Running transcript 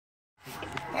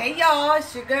Hey y'all,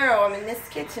 it's your girl. I'm in this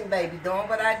kitchen, baby, doing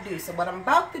what I do. So what I'm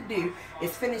about to do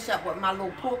is finish up with my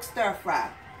little pork stir fry.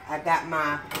 I got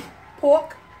my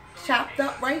pork chopped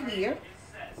up right here.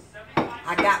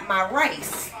 I got my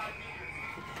rice.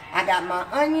 I got my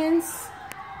onions.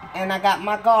 And I got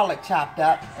my garlic chopped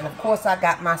up. And of course I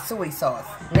got my soy sauce.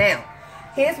 Now,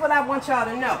 here's what I want y'all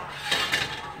to know.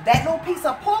 That little piece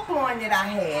of pork loin that I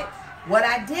had, what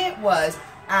I did was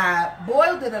I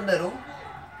boiled it a little.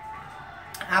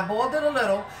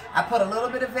 I put a little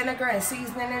bit of vinegar and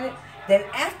seasoning in it. Then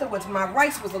afterwards, my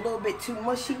rice was a little bit too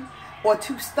mushy or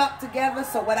too stuck together.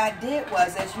 So what I did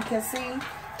was, as you can see,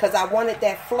 because I wanted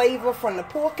that flavor from the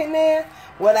pork in there,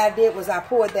 what I did was I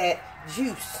poured that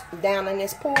juice down in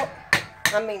this pork.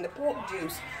 The pork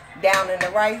juice down in the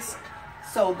rice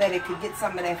so that it could get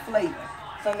some of that flavor.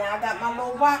 So now I got my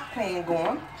little wok pan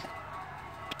going.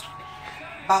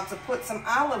 About to put some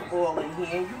olive oil in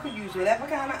here. You can use whatever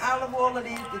kind of olive oil it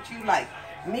is that you like.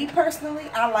 Me personally,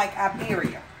 I like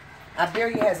Iberia.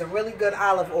 Iberia has a really good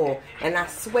olive oil, and I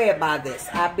swear by this,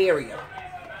 Iberia.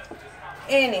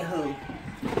 Anywho,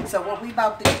 so what we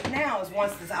about to do now is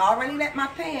I already let my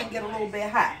pan get a little bit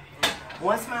hot.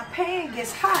 Once my pan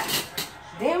gets hot,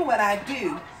 then what I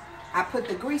do, I put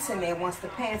the grease in there once the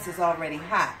pan is already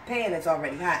hot.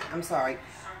 I'm sorry.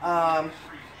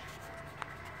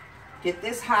 Get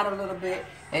this hot a little bit,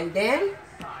 and then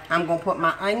I'm going to put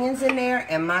my onions in there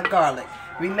and my garlic.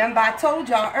 Remember, I told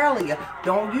y'all earlier,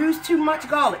 don't use too much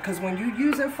garlic, because when you're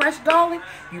using fresh garlic,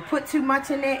 you put too much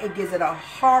in there, it gives it a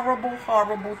horrible,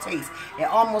 horrible taste. It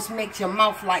almost makes your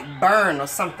mouth like burn or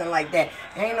something like that.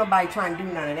 Ain't nobody trying to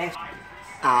do none of that.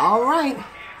 All right.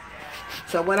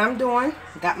 So what I'm doing,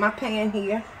 got my pan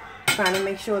here, trying to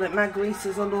make sure that my grease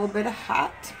is a little bit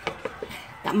hot.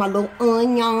 Got my little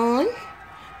onion.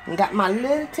 And got my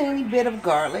little teeny bit of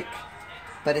garlic,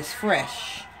 but it's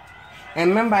fresh.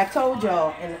 And remember, I told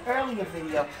y'all in the earlier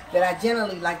video that I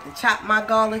generally like to chop my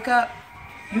garlic up.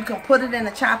 You can put it in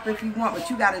a chopper if you want, but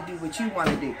you got to do what you want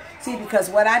to do. See, because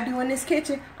what I do in this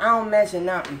kitchen, I don't measure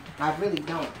nothing. I really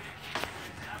don't.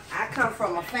 I come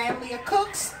from a family of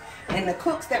cooks, and the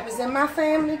cooks that was in my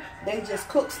family, they just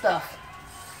cook stuff.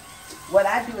 What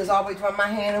I do is always run my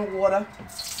hand in water.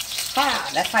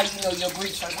 That's how you know your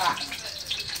grease is hot.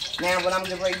 Now what I'm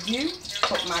getting ready to do,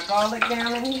 put my garlic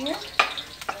down in here.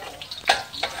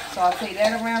 Saute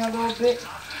that around a little bit.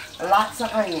 Lots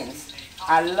of onions.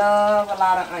 I love a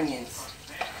lot of onions.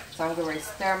 So I'm getting ready to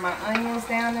stir my onions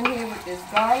down in here with this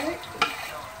garlic.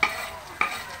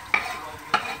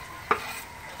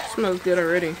 Smells good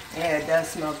already. Yeah, it does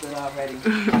smell good already.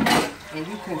 And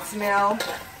you can smell,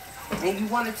 and you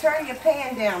want to turn your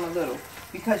pan down a little,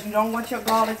 because you don't want your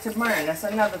garlic to burn. That's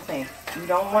another thing. You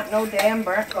don't want no damn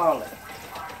burnt garlic.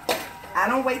 I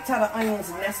don't wait till the onions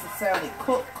necessarily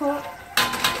cook.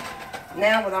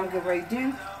 Now what I'm getting ready to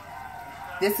do,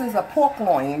 this is a pork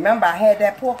loin. Remember, I had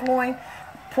that pork loin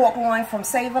from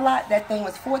Save-A-Lot. That thing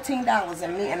was $14,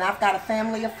 and I've got a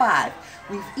family of 5.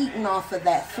 We've eaten off of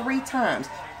that 3 times.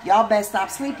 Y'all better stop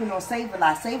sleeping on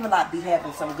Save-A-Lot. Save-A-Lot be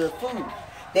having some good food.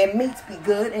 Their meats be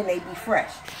good and they be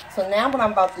fresh. So now what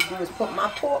I'm about to do is put my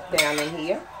pork down in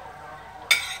here.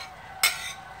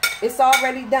 It's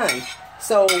already done.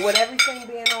 So with everything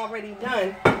being already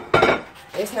done,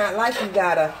 it's not like you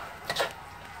gotta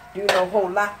do no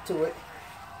whole lot to it.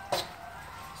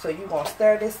 So you're gonna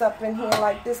stir this up in here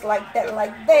like this, like that,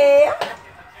 like that.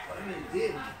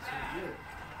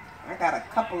 I got a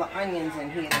couple of onions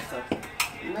in here that's a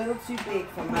little too big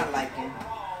for my liking.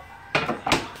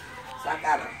 So I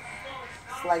gotta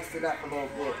slice it up a little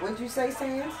bit. What'd you say,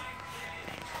 Sands?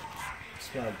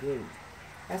 Smells good.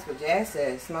 That's what Jazz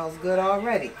said. It smells good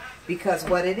already. Because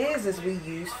what it is we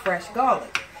use fresh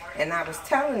garlic. And I was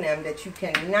telling them that you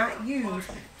cannot use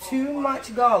too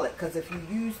much garlic. Because if you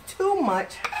use too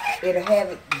much, it'll have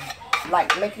it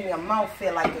like making your mouth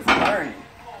feel like it's burning.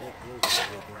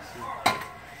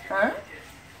 Huh?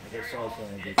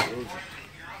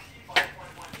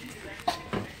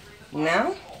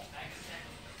 Now,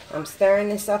 I'm stirring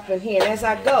this up in here, and as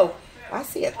I go, I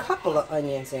see a couple of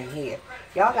onions in here.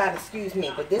 Y'all gotta excuse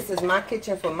me, but this is my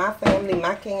kitchen for my family.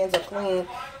 My cans are clean,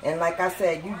 and like I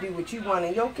said, you do what you want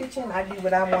in your kitchen, I do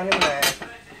what I want in mine.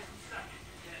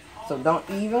 So don't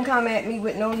even come at me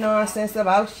with no nonsense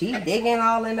about she digging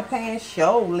all in the pan.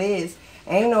 Show Liz.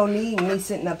 Ain't no need me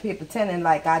sitting up here pretending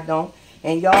like I don't.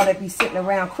 And y'all that be sitting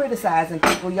around criticizing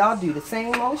people, y'all do the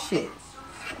same old shit.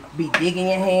 Be digging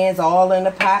your hands all in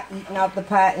the pot, eating out the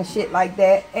pot and shit like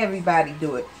that. Everybody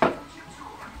do it.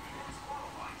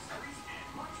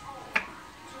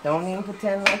 Don't even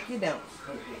pretend like you don't.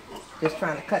 Just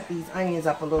trying to cut these onions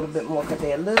up a little bit more because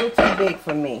they're a little too big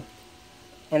for me.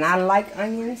 And I like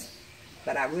onions,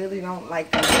 but I really don't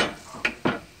like them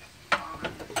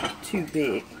too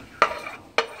big.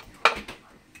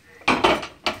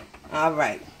 All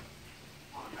right.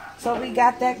 So we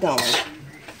got that going.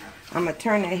 I'm going to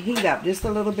turn that heat up just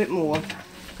a little bit more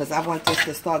because I want this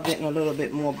to start getting a little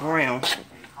bit more brown.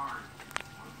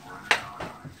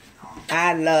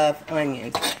 I love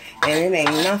onions. And it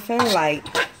ain't nothing like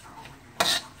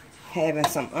having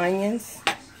some onions.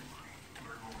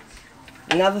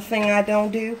 Another thing I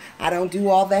don't do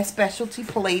all that specialty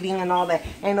plating and all that.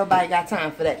 Ain't nobody got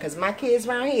time for that. Because my kids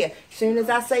around here, as soon as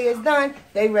I say it's done,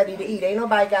 they ready to eat. Ain't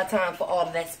nobody got time for all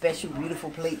of that special,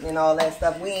 beautiful plating and all that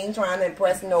stuff. We ain't trying to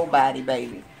impress nobody,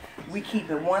 baby. We keep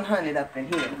it 100 up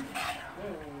in here.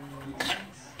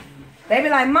 They be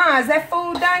like, Ma, is that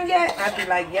food done yet? I be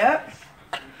like, yep.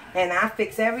 And I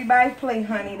fix everybody's plate,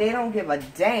 honey. They don't give a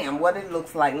damn what it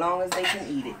looks like, long as they can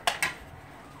eat it.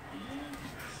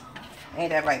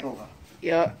 Ain't that right, Google?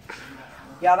 Yep.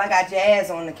 Y'all, I got your ass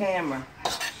on the camera.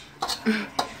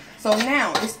 So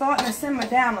now, it's starting to simmer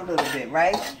down a little bit,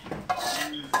 right?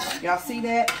 Y'all see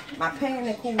that? My pan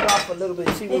had cooled off a little bit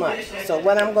too much. So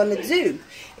what I'm going to do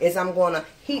is I'm going to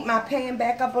heat my pan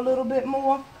back up a little bit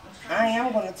more. I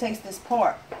am going to taste this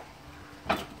part.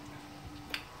 I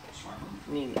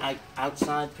mean,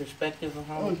 outside perspective of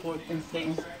how important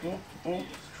things taste.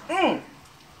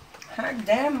 Hot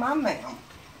damn my ma'am.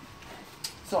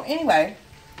 So anyway,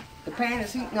 the pan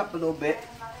is heating up a little bit.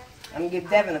 I'm going to give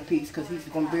Devin a piece because he's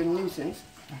going to be a nuisance.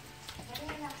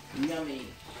 Yummy.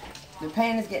 The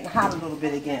pan is getting hot a little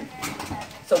bit again.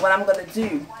 So what I'm going to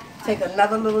do, take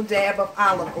another little dab of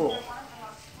olive oil.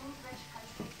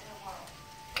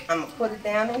 I'm going to put it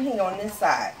down in here on this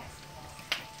side.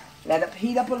 Let it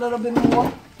heat up a little bit more.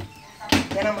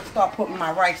 Then I'm going to start putting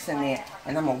my rice in there.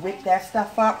 And I'm going to whip that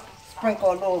stuff up.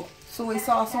 Sprinkle a little soy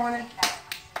sauce on it.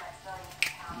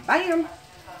 Bam!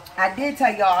 I did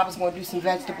tell y'all I was going to do some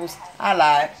vegetables. I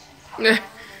lied. I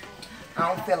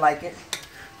don't feel like it.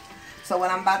 So what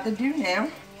I'm about to do now,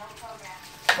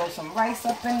 throw some rice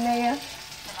up in there.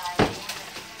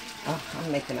 Oh,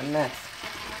 I'm making a mess.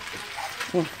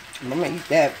 I'm going to eat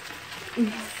that.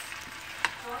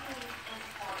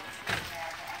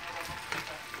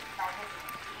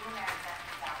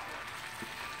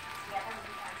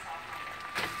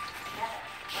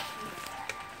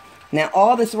 Now,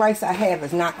 all this rice I have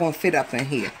is not going to fit up in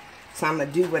here. So I'm going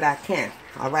to do what I can.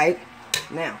 All right?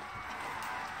 Now,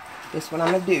 this is what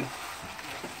I'm going to do.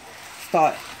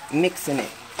 Start mixing it.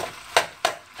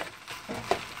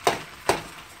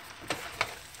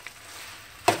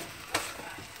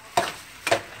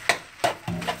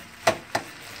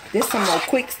 This some more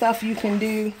quick stuff you can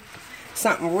do.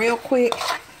 Something real quick.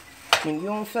 When you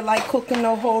don't feel like cooking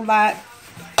no whole lot.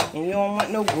 And you don't want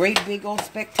no great big old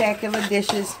spectacular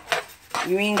dishes.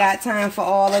 You ain't got time for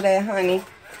all of that, honey.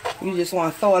 You just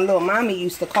want to throw a little. Mommy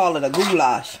used to call it a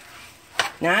goulash.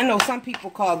 Now, I know some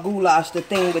people call goulash the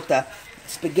thing with the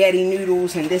spaghetti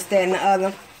noodles and this, that, and the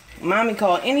other. Mommy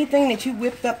called anything that you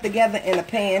whipped up together in a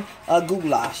pan a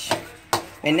goulash.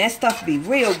 And that stuff be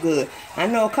real good. I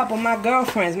know a couple of my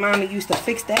girlfriends, Mommy used to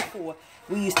fix that for.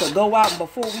 We used to go out,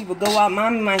 before we would go out,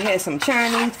 Mommy might have some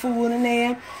Chinese food in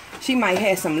there. She might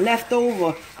have some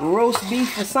leftover roast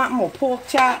beef or something, or pork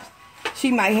chops.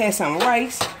 She might have some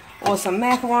rice or some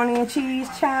macaroni and cheese,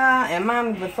 child. And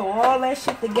Mommy would throw all that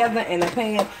shit together in a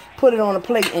pan, put it on a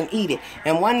plate, and eat it.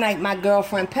 And one night, my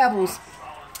girlfriend Pebbles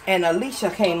and Alicia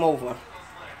came over.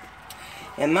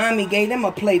 And Mommy gave them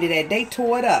a plate of that. They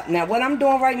tore it up. Now, what I'm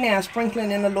doing right now is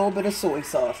sprinkling in a little bit of soy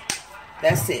sauce.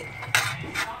 That's it.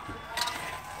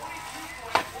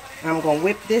 I'm going to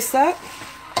whip this up.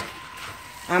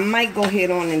 I might go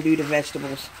ahead on and do the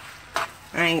vegetables.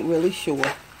 I ain't really sure.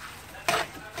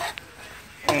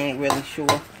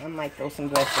 I might throw some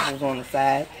vegetables on the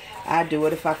side. I do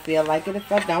it if I feel like it.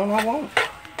 If I don't, I won't.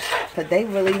 Because they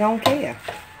really don't care.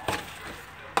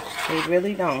 They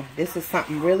really don't. This is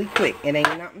something really quick. It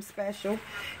ain't nothing special.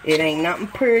 It ain't nothing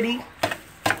pretty.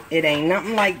 It ain't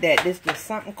nothing like that. This is just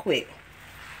something quick.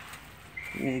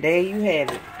 And there you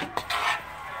have it.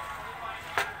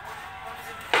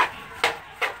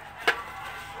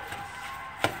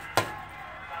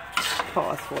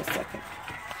 Pause for a second.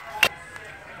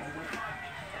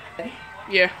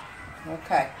 Yeah.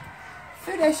 Okay.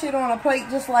 Threw that shit on a plate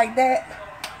just like that.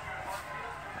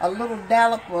 A little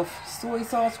dollop of soy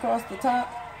sauce across the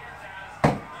top.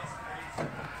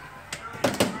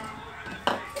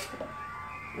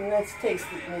 Let's taste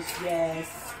it, Miss Jazz.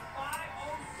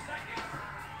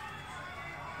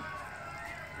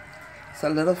 It's a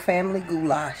little family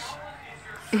goulash.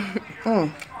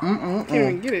 Can't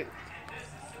even get it.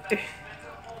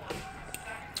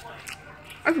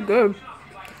 That's good.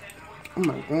 Oh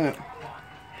my god.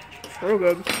 Real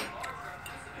good.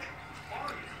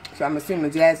 So I'm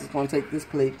assuming Jazz is going to take this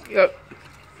plate. Yep.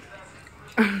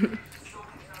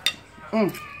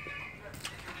 I'm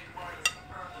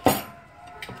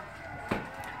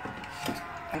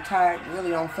tired.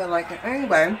 Really don't feel like it.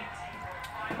 Anyway,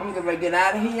 I'm going to get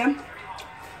out of here.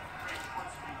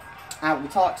 I will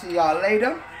talk to y'all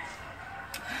later.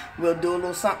 We'll do a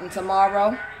little something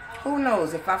tomorrow. Who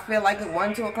knows? If I feel like it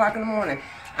 1, 2 o'clock in the morning,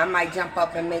 I might jump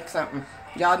up and make something.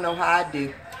 Y'all know how I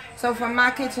do. So from my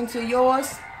kitchen to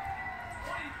yours,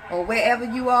 or wherever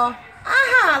you are,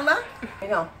 I holla. You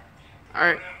know.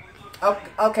 Alright.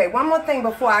 Okay, one more thing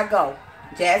before I go.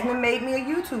 Jasmine made me a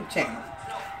YouTube channel.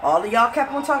 All of y'all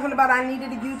kept on talking about I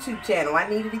needed a YouTube channel. I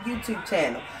needed a YouTube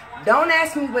channel. Don't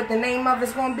ask me what the name of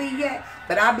it's going to be yet,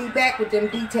 but I'll be back with them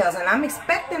details. And I'm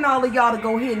expecting all of y'all to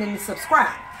go ahead and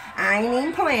subscribe. I ain't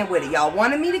even playing with it. Y'all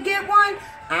wanted me to get one?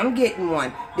 I'm getting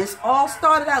one. This all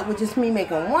started out with just me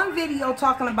making one video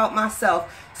talking about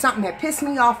myself. Something that pissed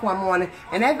me off one morning.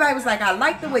 And everybody was like, I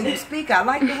like the way you speak. I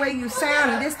like the way you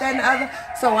sound and this, that, and the other.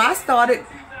 So I started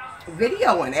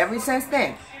videoing ever since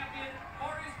then.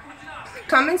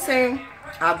 Coming soon.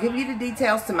 I'll give you the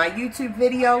details to my YouTube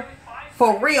video.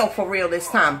 For real this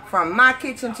time. From my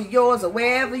kitchen to yours or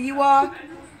wherever you are.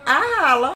 I holla.